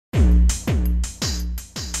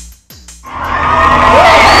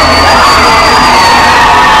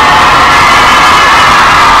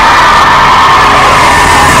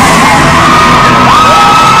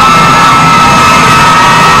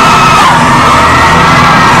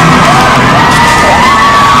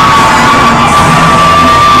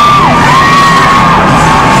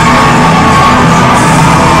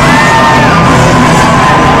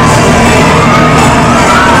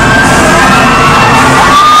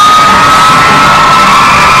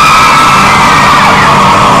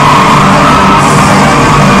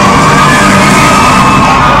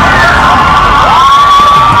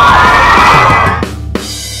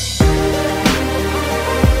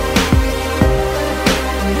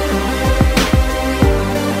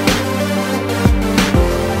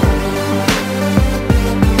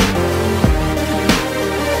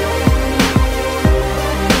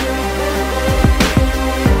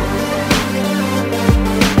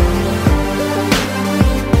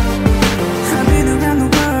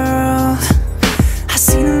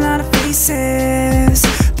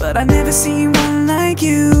never seen one like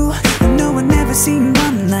you. No, I've never seen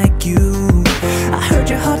one like you. I heard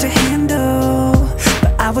you're hard to handle,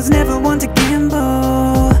 but I was never one to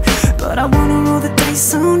gamble. But I wanna roll the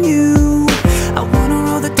dice on you. I wanna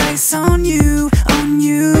roll the dice on you, on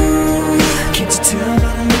you. Can't you tell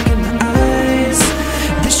by the look in my eyes?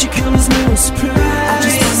 This should come as no surprise. I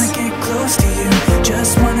just wanna get close to you,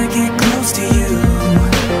 just wanna get close to you.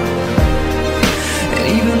 And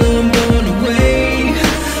even though I'm going away,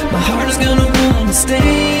 my heart is gonna wanna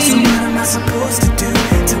stay. So what am I supposed to do?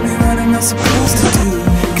 Tell me what am I supposed to do?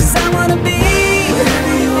 'Cause I wanna be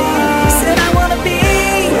wherever you are. Said I wanna be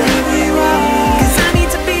wherever you are. 'Cause I need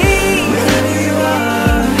to be wherever you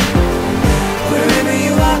are. Wherever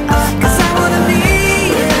you are. 'Cause I wanna be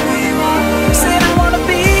wherever you are. Said I wanna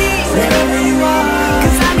be wherever you are.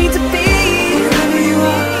 'Cause I need to be wherever you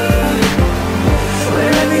are.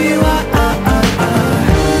 Wherever you are.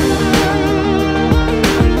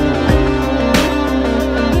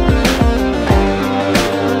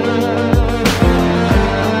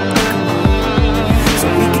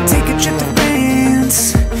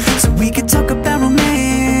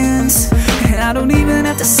 I don't even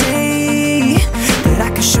have to say that I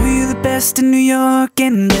can show you the best in New York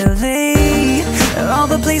and LA, all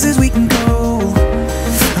the places we can go.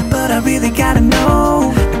 But I really gotta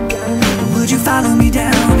know, would you follow me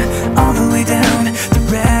down